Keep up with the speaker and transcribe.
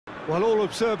Well, all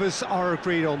observers are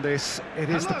agreed on this. It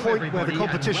is the point where the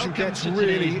competition gets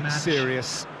really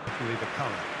serious. The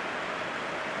colour.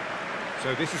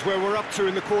 So this is where we're up to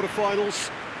in the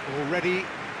quarter-finals. Already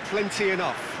plenty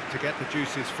enough to get the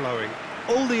juices flowing.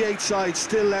 All the 8 sides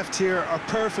still left here are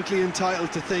perfectly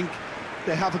entitled to think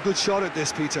they have a good shot at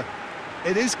this, Peter.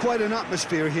 It is quite an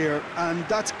atmosphere here, and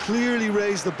that's clearly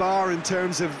raised the bar in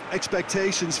terms of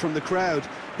expectations from the crowd.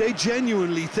 They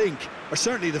genuinely think, or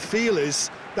certainly the feel is,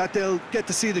 that they'll get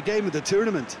to see the game of the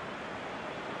tournament.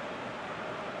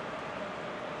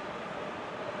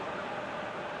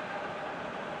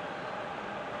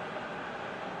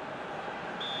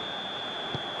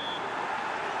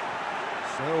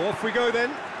 So off we go then.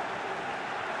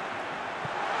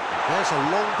 There's a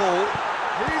long ball.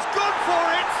 He's gone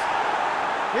for it!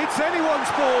 It's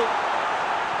anyone's ball.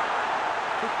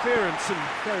 Good clearance and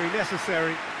very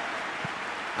necessary.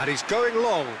 And he's going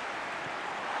long.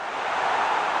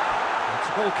 It's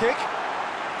a goal kick.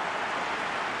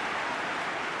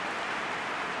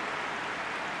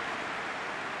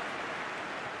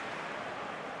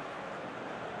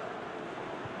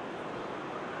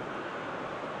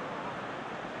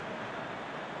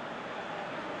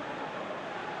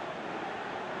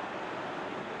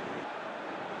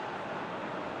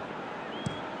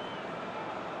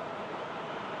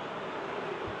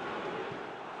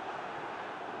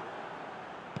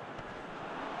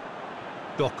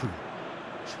 Doku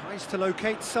tries to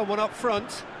locate someone up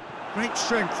front. Great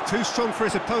strength, too strong for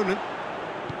his opponent.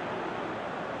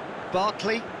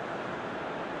 Barkley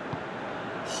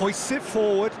hoists it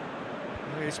forward.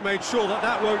 He's made sure that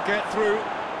that won't get through.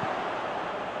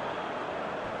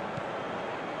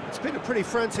 It's been a pretty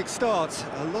frantic start,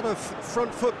 a lot of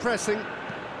front foot pressing.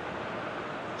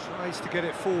 Tries to get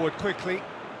it forward quickly.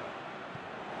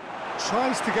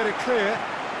 Tries to get it clear.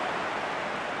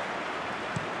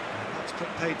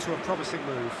 Paid to a promising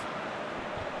move.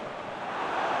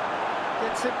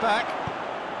 Gets it back,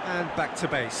 and back to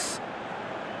base.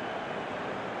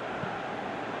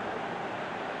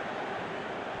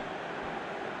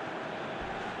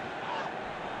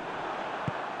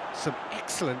 Some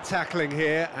excellent tackling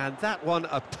here, and that one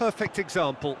a perfect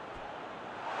example.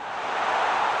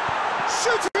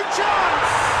 Shooting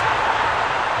chance!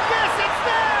 Yes, it's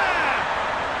there!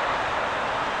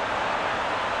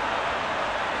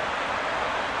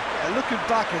 Looking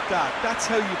back at that, that's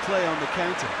how you play on the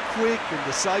counter. Quick and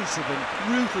decisive and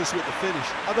ruthless with the finish.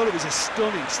 I thought it was a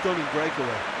stunning, stunning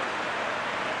breakaway.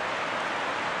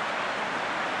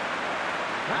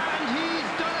 And he's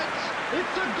done it!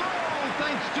 It's a goal,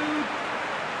 thanks to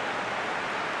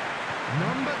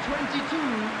number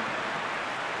 22.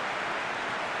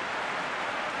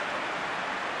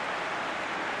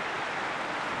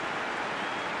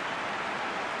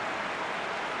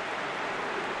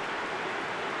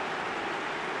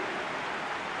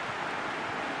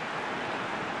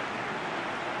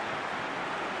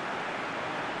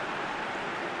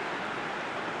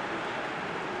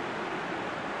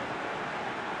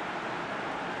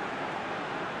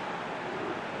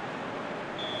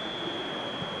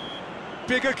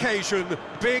 Big occasion,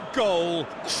 big goal,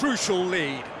 crucial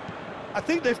lead. I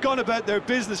think they've gone about their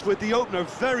business with the opener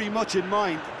very much in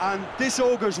mind, and this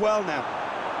augurs well now.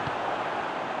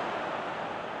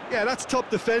 Yeah, that's top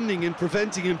defending and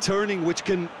preventing him turning, which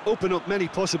can open up many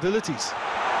possibilities.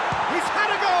 He's had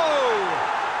a go!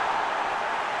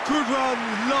 Good run,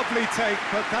 lovely take,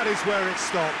 but that is where it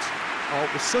stopped. Oh,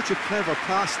 it was such a clever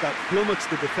pass that flummoxed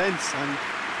the defence, and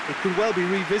it could well be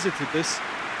revisited, this.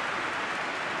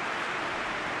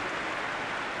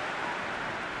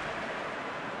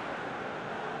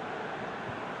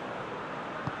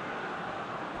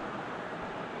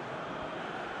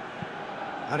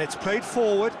 And it's played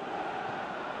forward.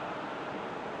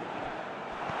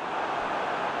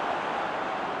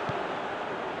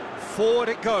 Forward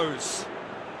it goes.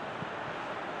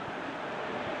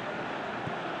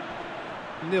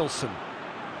 Nilsson.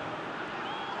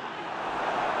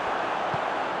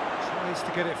 Tries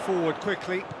to get it forward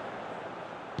quickly.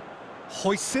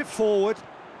 Hoists it forward.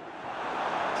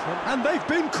 And they've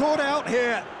been caught out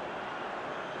here.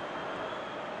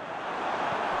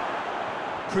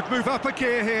 Could move up a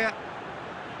gear here.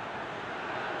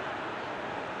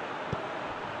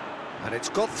 And it's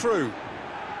got through.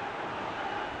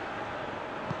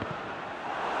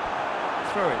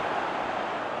 Throw it.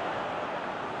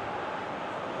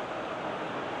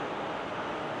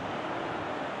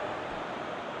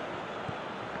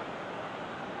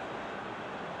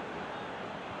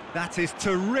 That is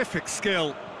terrific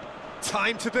skill.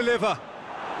 Time to deliver.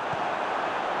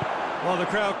 Well, the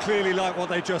crowd clearly like what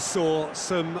they just saw.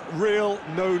 Some real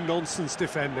no-nonsense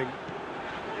defending.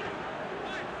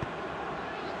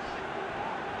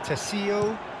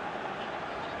 Tedi.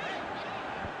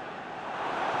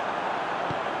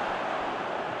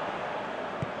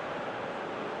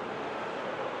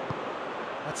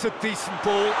 That's a decent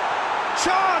ball.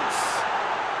 Chance!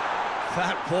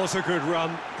 That was a good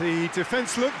run. The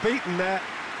defence looked beaten there.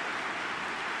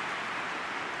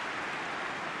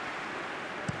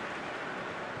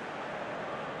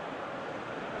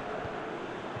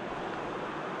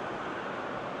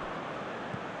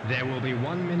 There will be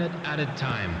 1 minute added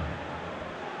time.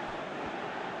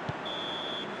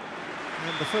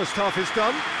 And the first half is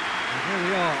done. And here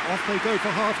we are, off they go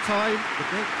for half-time. The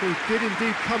breakthrough did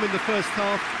indeed come in the first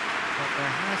half, but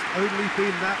there has only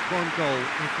been that one goal.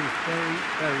 It is very,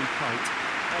 very tight.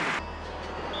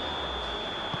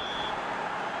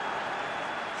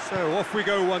 So off we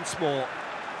go once more.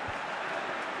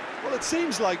 Well, it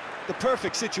seems like the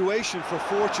perfect situation for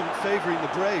fortune favouring the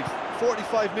brave.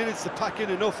 45 minutes to pack in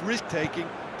enough risk-taking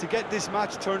to get this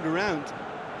match turned around.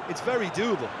 It's very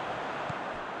doable.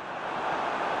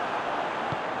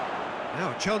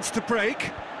 Now a chance to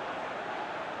break.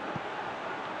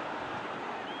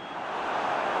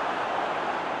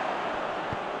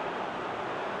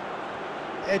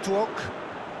 Edwok.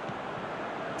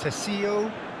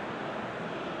 Tedi.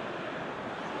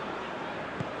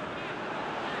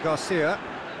 Garcia.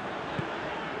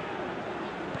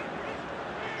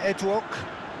 Edwok.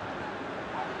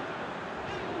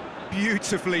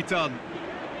 Beautifully done.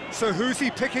 So who's he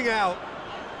picking out?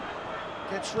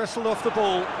 Gets wrestled off the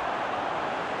ball.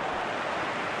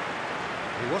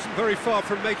 He wasn't very far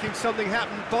from making something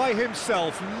happen by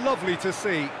himself. Lovely to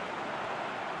see.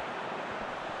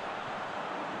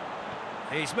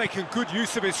 He's making good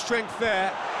use of his strength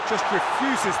there. Just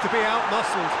refuses to be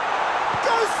out-muscled.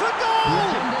 Goes for goal! The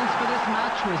attendance for this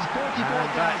match was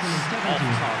And that's 44,070. off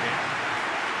target.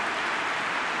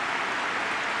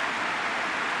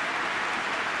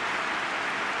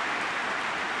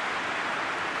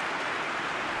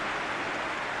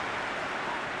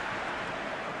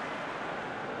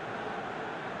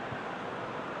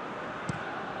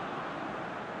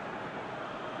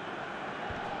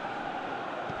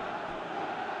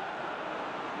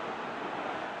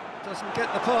 Doesn't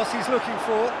get the pass he's looking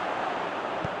for.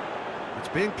 It's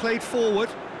being played forward.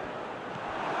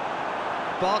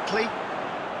 Barkley.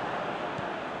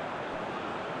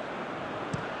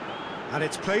 And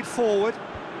it's played forward.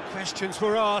 Questions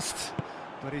were asked,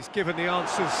 but he's given the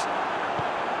answers.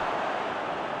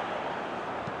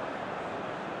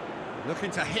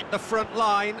 Looking to hit the front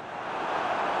line.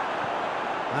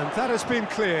 And that has been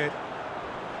cleared.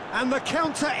 And the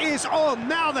counter is on.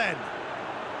 Now then.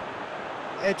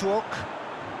 Edwok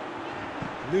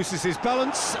loses his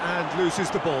balance and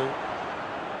loses the ball.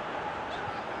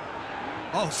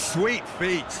 Oh, sweet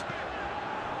feet.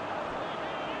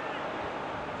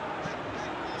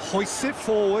 Hoists it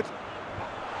forward.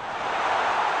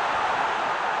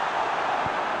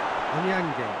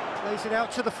 Onyange plays it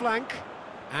out to the flank,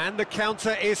 and the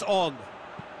counter is on.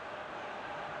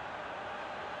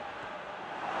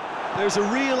 There's a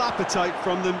real appetite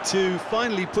from them to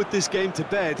finally put this game to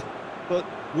bed, but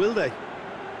will they?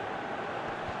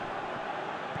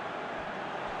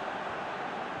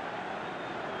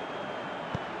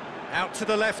 Out to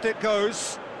the left it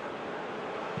goes.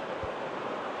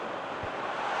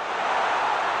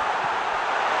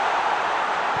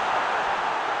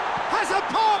 Has a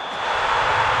pop!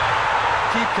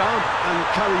 Keep calm and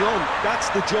carry on. That's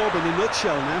the job in a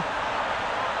nutshell now.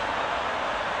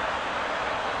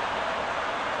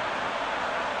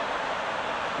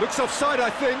 Looks offside, I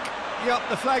think. Yep,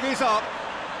 the flag is up.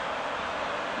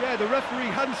 Yeah, the referee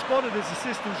hadn't spotted his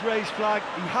assistant's raised flag.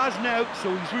 He has now,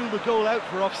 so he's ruled the goal out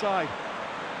for offside.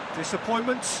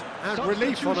 Disappointment and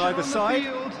relief on either side.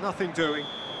 Nothing doing.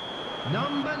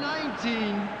 Number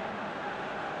 19.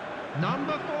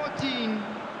 Number 14.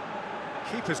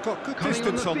 Keeper's got good Coming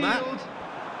distance on the that. field.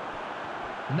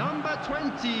 Number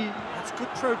 20. That's good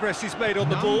progress he's made on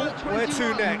the ball. Number Where to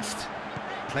 21. next?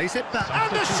 Plays it back.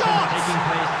 And the Substitution shot! taking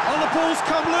place. Oh, the ball's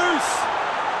come loose!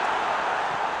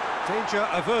 Danger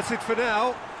averted for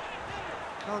now.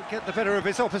 Can't get the better of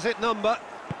his opposite number.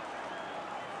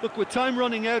 Look, with time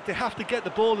running out, they have to get the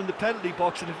ball in the penalty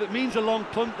box, and if it means a long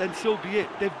punt, then so be it.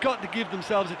 They've got to give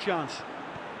themselves a chance.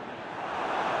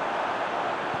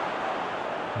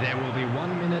 There will be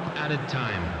 1 minute added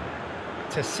time.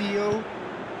 Tedi.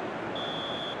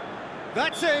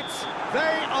 That's it!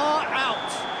 They are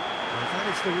out! Well, that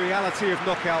is the reality of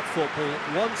knockout football.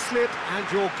 One slip and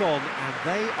you're gone, and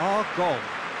they are gone.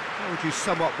 How would you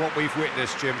sum up what we've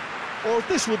witnessed, Jim? Well,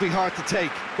 this will be hard to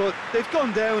take, but they've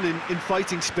gone down in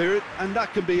fighting spirit, and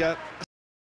that can be a